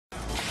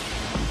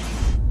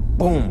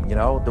boom, you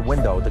know, the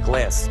window, the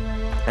glass.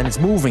 And it's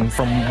moving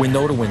from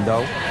window to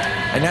window.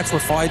 And that's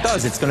what fire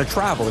does. It's going to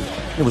travel.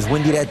 It was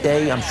windy that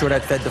day. I'm sure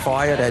that fed the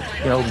fire, that,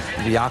 you know,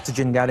 the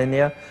oxygen got in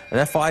there. And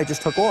that fire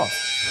just took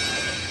off.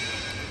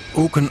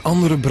 Ook een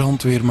andere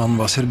brandweerman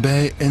was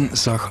erbij en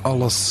zag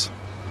alles.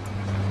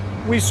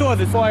 We saw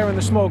the fire and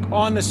the smoke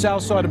on the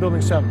south side of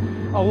Building 7.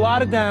 A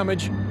lot of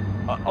damage,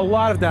 a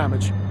lot of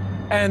damage.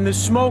 And the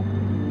smoke,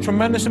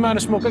 tremendous amount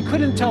of smoke. I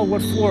couldn't tell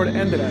what floor it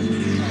ended at.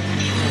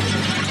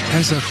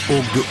 Hij zag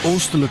ook de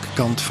oostelijke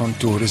kant van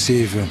toren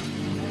 7.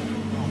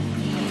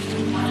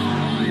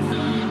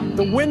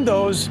 The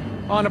windows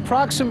on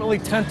approximately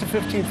 10th to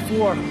 15th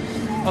floor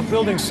of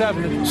Building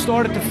 7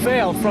 started to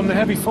fail from the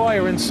heavy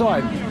fire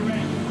inside.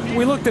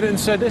 We looked at it and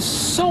said,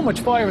 there's so much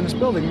fire in this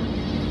building.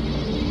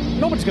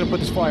 Nobody's going to put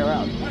this fire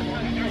out.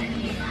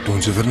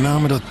 Toen ze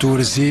vernamen dat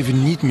toren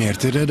 7 niet meer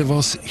te redden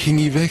was, ging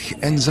hij weg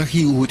en zag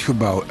hij hoe het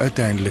gebouw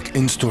uiteindelijk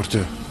instortte.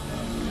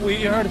 We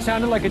heard it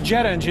sounded like a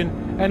jet engine,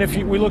 and if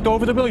we looked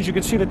over the buildings, you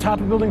could see the top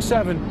of Building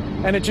 7,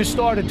 and it just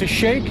started to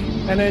shake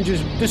and then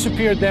just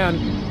disappeared down,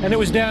 and it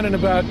was down in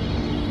about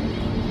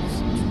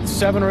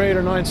 7 or 8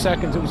 or 9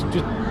 seconds. It was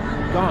just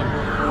gone.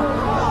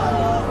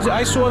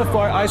 I saw the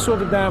fire, I saw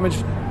the damage,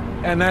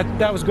 and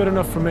that was good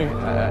enough for me.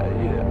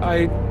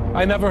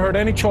 I never heard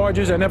any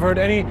charges, I never heard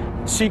any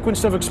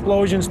sequence of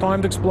explosions,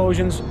 timed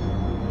explosions,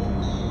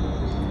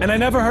 and I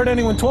never heard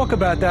anyone talk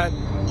about that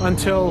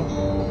until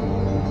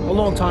a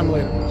long time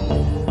later.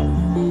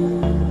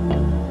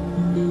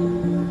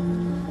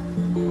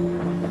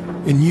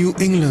 In New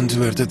England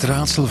werd het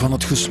raadsel van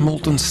het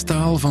gesmolten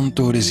staal van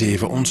toren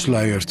 7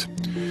 ontsluierd.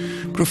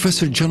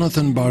 Professor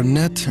Jonathan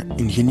Barnett,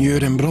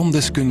 ingenieur en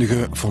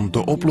branddeskundige, vond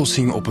de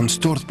oplossing op een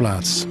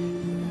stortplaats.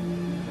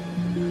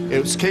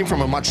 It came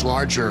from a much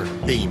larger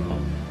beam.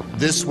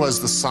 This was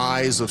the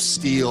size of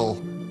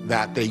steel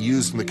that they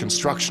used in the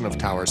construction of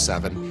Tower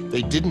 7.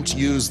 They didn't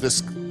use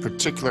this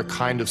particular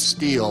kind of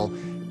steel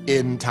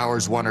in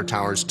Towers 1 or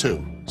Towers 2.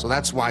 So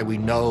that's why we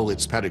know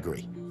its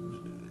pedigree.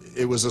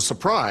 It was a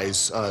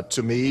surprise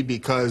to me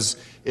because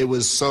it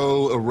was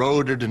so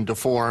eroded and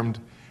deformed,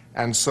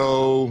 and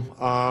so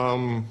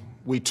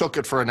we took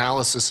it for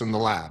analysis in the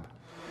lab.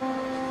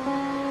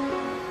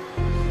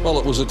 Well,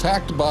 it was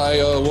attacked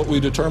by what we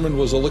determined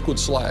was a liquid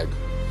slag.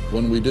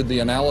 When we did the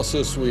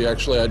analysis, we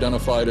actually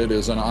identified it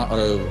as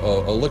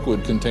a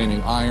liquid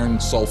containing iron,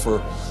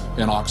 sulfur,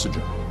 and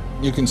oxygen.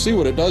 You can see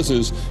what it does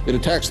is it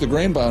attacks the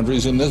grain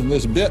boundaries, and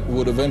this bit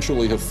would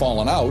eventually have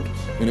fallen out,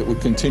 and it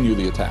would continue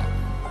the attack.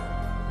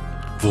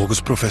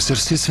 Volgens professor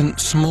Sisson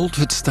smolt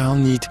het staal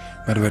niet,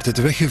 maar werd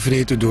het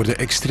weggevreten door de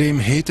extreem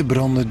hete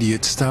branden die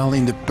het staal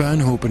in de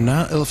puinhopen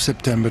na 11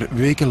 september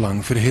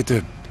wekenlang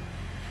verhitten.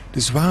 De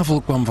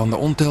zwavel kwam van de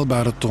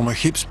ontelbare tonnen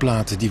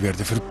gipsplaten die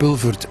werden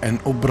verpulverd en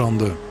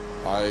opbrandden.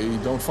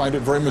 I don't find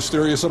it very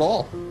mysterious at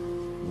all.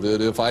 That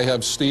if I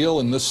have steel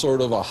in this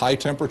sort of a high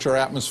temperature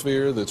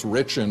atmosphere that's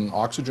rich in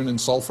oxygen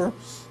and sulfur,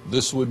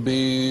 this would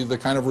be the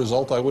kind of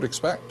result I would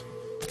expect.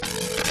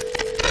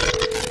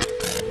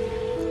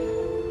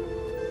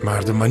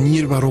 Maar de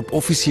manier waarop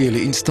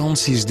officiële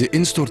instanties de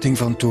instorting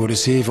van toren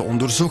 7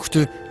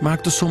 onderzochten,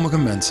 maakte sommige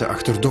mensen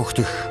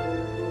achterdochtig.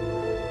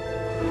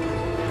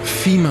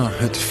 FEMA,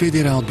 het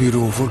Federaal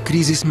Bureau voor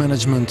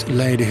Crisismanagement,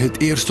 leidde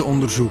het eerste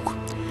onderzoek.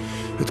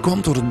 Het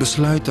kwam door het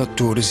besluit dat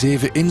toren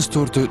 7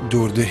 instortte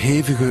door de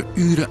hevige,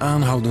 uren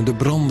aanhoudende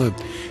branden,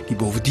 die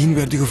bovendien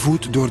werden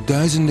gevoed door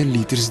duizenden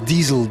liters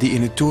diesel die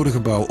in het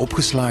torengebouw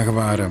opgeslagen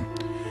waren.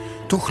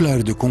 Toch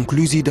luidde de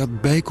conclusie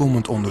dat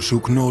bijkomend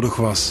onderzoek nodig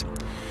was.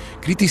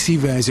 Critici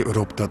wijzen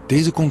erop dat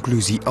deze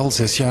conclusie al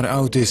 6 jaar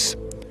oud is.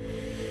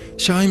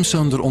 Chaim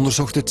Sunder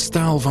onderzocht het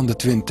staal van de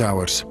Twin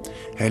Towers.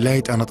 Hij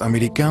leidt aan het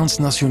Amerikaans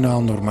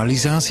Nationaal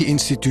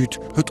Normalisatie-instituut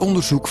het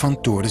onderzoek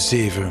van toren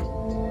 7.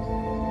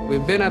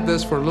 We've been at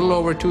this for a little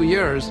over 2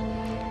 years,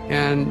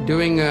 and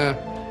doing a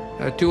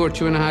 2 or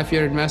 2.5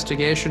 year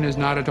investigation is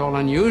not at all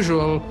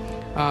unusual.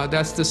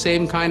 That's the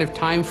same kind of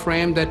time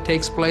frame that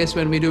takes place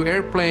when we do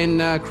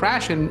airplane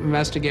crash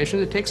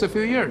investigations. It takes a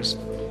few years.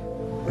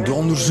 De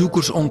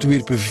onderzoekers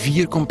ontwierpen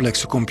 4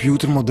 complexe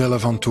computermodellen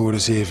van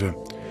toren 7.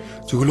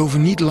 Ze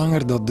geloven niet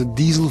langer dat de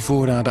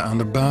dieselvoorraden aan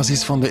de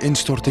basis van de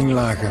instorting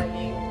lagen.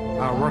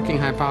 Our working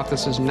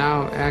hypothesis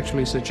now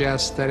actually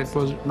suggests that it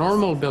was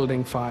normal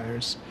building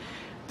fires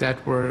that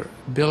were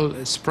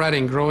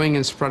growing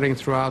and spreading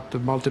throughout the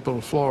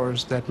multiple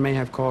floors that may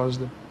have caused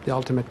the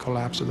ultimate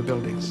collapse of the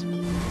buildings.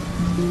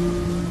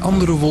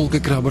 Andere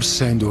wolkenkrabbers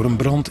zijn door een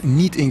brand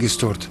niet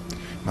ingestort.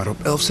 Maar op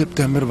 11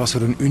 september was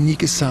er een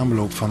unieke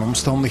samenloop van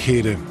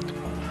omstandigheden.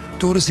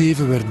 Toren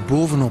 7 werd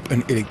bovenop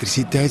een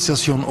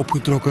elektriciteitsstation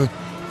opgetrokken.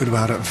 Er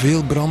waren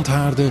veel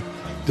brandhaarden.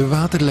 De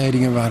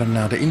waterleidingen waren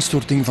na de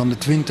instorting van de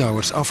Twin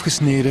Towers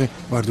afgesneden,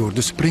 waardoor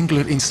de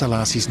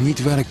sprinklerinstallaties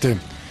niet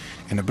werkten.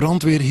 En de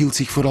brandweer hield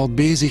zich vooral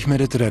bezig met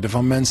het redden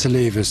van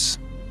mensenlevens.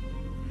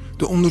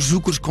 De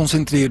onderzoekers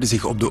concentreerden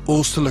zich op de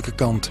oostelijke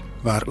kant,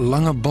 waar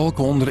lange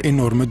balken onder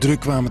enorme druk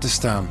kwamen te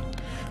staan.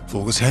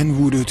 Volgens hen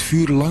woedde het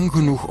vuur lang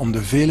genoeg om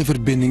de vele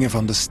verbindingen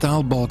van de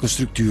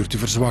staalbalkenstructuur te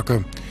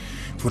verzwakken.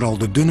 Vooral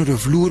de dunnere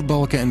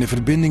vloerbalken en de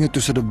verbindingen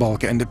tussen de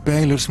balken en de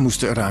pijlers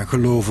moesten eraan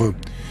geloven.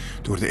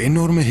 Door de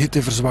enorme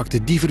hitte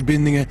verzwakten die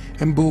verbindingen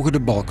en bogen de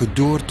balken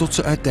door tot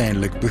ze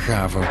uiteindelijk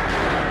begaven.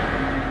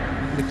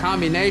 The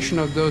combination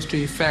of those two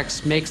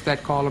effects makes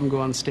that column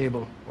go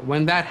unstable.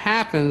 When that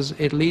happens,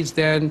 it leads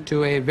then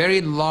to a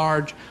very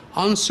large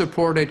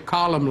unsupported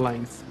column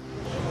length.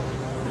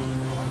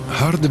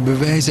 Harde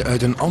bewijzen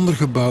uit een ander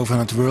gebouw van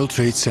het World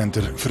Trade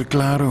Center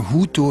verklaren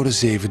hoe toren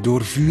 7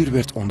 door vuur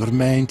werd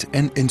ondermijnd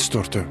en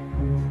instortte.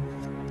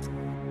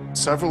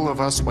 Several of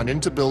us went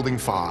into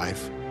building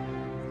 5,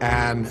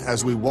 and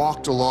as we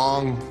walked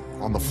along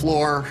on the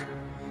floor,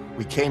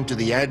 we came to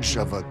the edge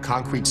of a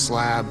concrete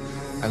slab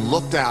and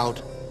looked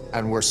out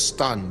and were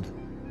stunned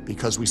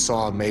because we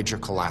saw a major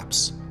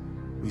collapse.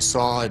 We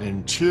saw an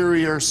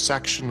interior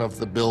section of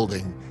the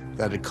building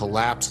that had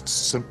collapsed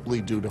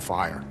simply due to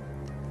fire.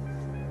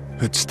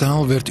 Het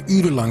staal werd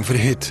urenlang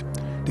verhit.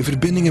 De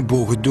verbindingen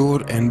bogen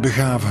door en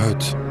begaven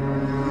het.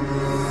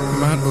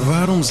 Maar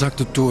waarom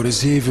zakte toren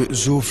 7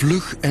 zo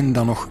vlug en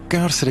dan nog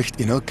kaarsrecht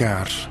in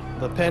elkaar?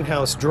 The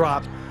penthouse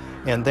dropped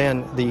and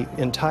then the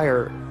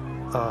entire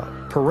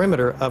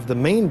perimeter of the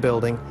main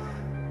building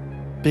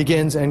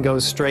begins and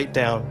goes straight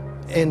down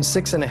in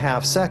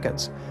 6.5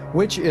 seconds,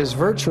 which is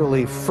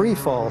virtually free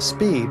fall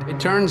speed. It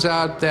turns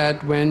out that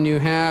when you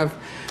have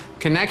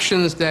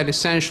connections that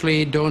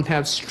essentially don't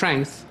have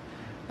strength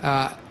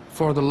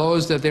for the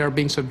loads that they are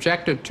being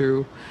subjected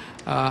to,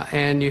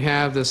 and you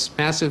have this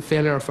massive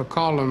failure of a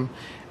column,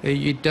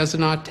 it does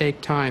not take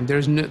time.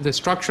 The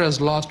structure has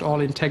lost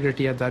all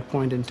integrity at that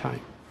point in time.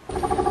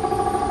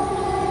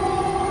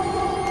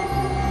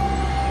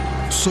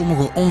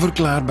 Sommige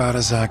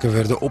onverklaarbare zaken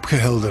werden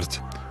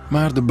opgehelderd,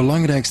 maar de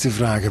belangrijkste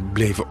vragen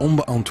bleven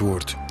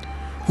onbeantwoord.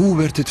 Hoe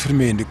werd het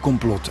vermeende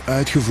complot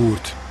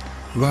uitgevoerd?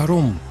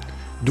 Waarom?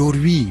 Door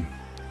wie?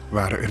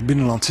 Waren er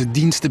binnenlandse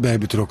diensten bij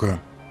betrokken?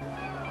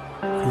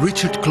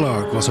 Richard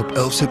Clarke was op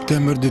 11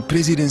 september de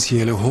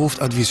presidentiële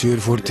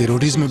hoofdadviseur voor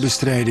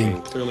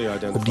terrorismebestrijding.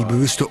 Op die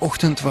bewuste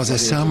ochtend was hij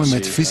samen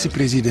met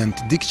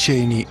vicepresident Dick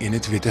Cheney in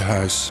het Witte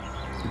Huis.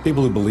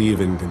 People who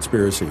believe in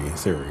conspiracy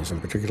theories,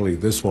 and particularly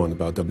this one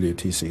about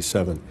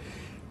WTC7,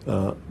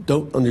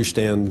 don't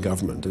understand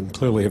government and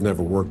clearly have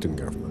never worked in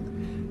government.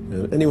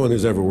 Anyone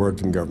who's ever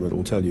worked in government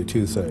will tell you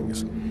two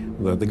things.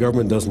 That the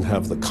government doesn't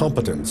have the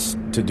competence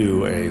to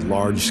do a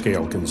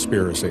large-scale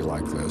conspiracy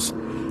like this.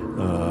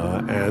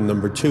 And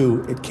number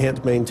two, it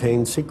can't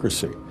maintain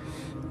secrecy.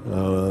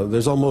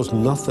 There's almost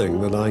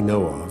nothing that I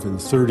know of in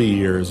 30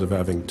 years of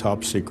having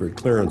top secret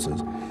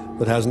clearances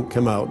that hasn't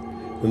come out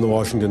in the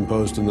Washington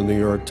Post and the New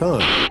York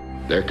Times.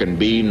 There can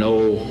be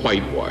no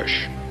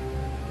whitewash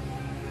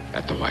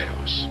at the White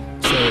House.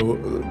 So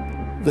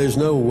there's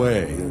no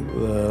way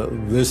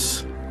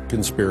this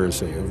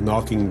conspiracy of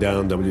knocking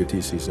down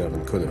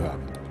WTC7 could have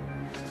happened.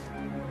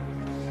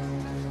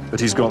 But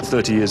he's got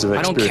 30 years of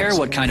experience. I don't care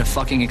what kind of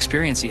fucking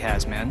experience he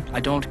has, man.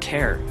 I don't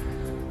care.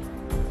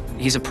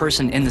 He's a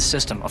person in the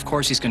system. Of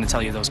course he's going to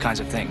tell you those kinds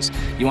of things.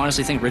 You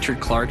honestly think Richard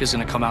Clarke is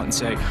going to come out and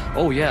say,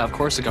 oh yeah, of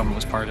course the government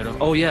was part of it.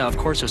 Oh yeah, of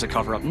course there's a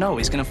cover-up. No,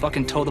 he's going to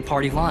fucking toe the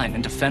party line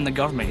and defend the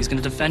government. He's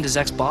going to defend his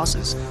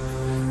ex-bosses.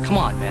 Come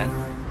on, man.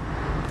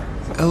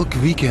 Elk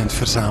weekend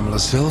verzamelen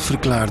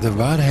zelfverklaarde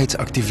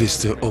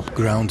waarheidsactivisten op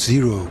Ground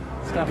Zero.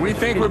 We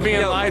think we're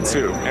being lied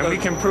to, and we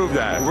can prove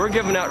that. We're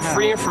giving out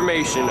free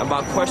information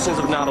about questions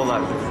of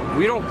 9/11.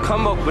 We don't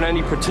come up with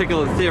any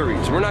particular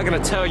theories. We're not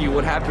going to tell you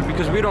what happened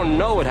because we don't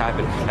know what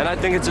happened. And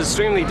I think it's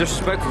extremely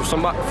disrespectful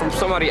from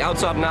somebody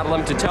outside of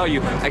 9/11 to tell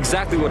you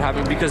exactly what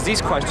happened because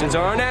these questions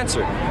are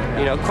unanswered.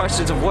 You know,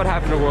 questions of what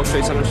happened to World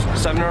Trade Center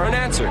 7 are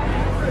unanswered.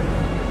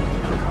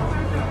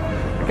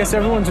 I guess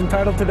everyone's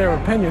entitled to their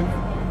opinion.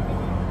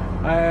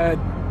 It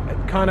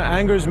kind of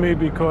angers me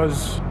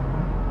because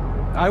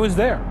I was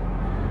there.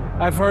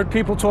 I've heard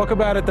people talk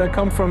about it that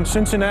come from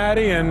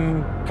Cincinnati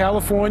and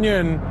California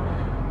and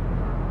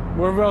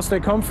wherever else they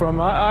come from.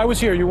 I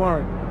was here, you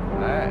weren't.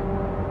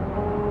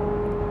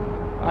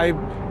 I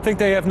think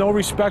they have no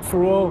respect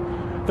for all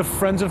the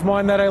friends of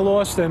mine that I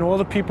lost and all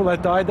the people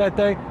that died that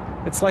day.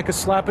 It's like a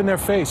slap in their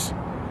face.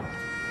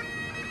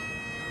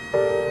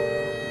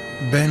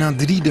 Bijna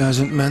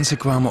 3000 mensen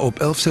kwamen op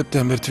 11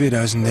 september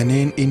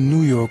 2001 in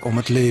New York om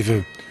het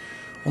leven.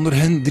 Onder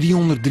hen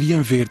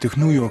 343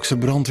 New Yorkse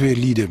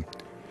brandweerlieden.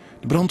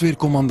 De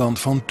brandweercommandant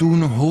van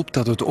toen hoopt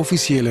dat het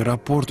officiële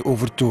rapport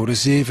over toren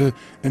 7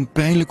 een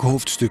pijnlijk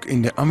hoofdstuk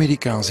in de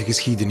Amerikaanse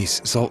geschiedenis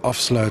zal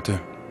afsluiten.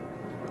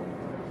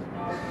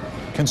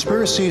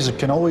 Conspiracies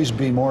can always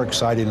be more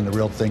exciting than the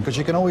real thing because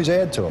you can always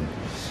add to them.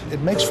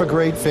 It makes for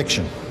great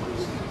fiction.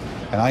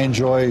 And I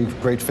enjoy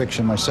great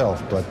fiction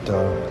myself, but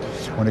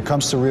when it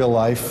comes to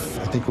real life,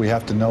 I think we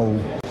have to know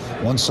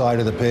one side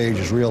of the page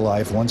is real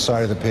life, one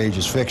side of the page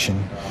is fiction,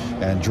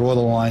 and draw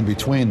the line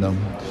between them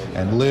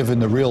and live in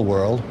the real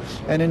world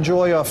and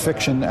enjoy our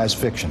fiction as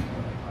fiction.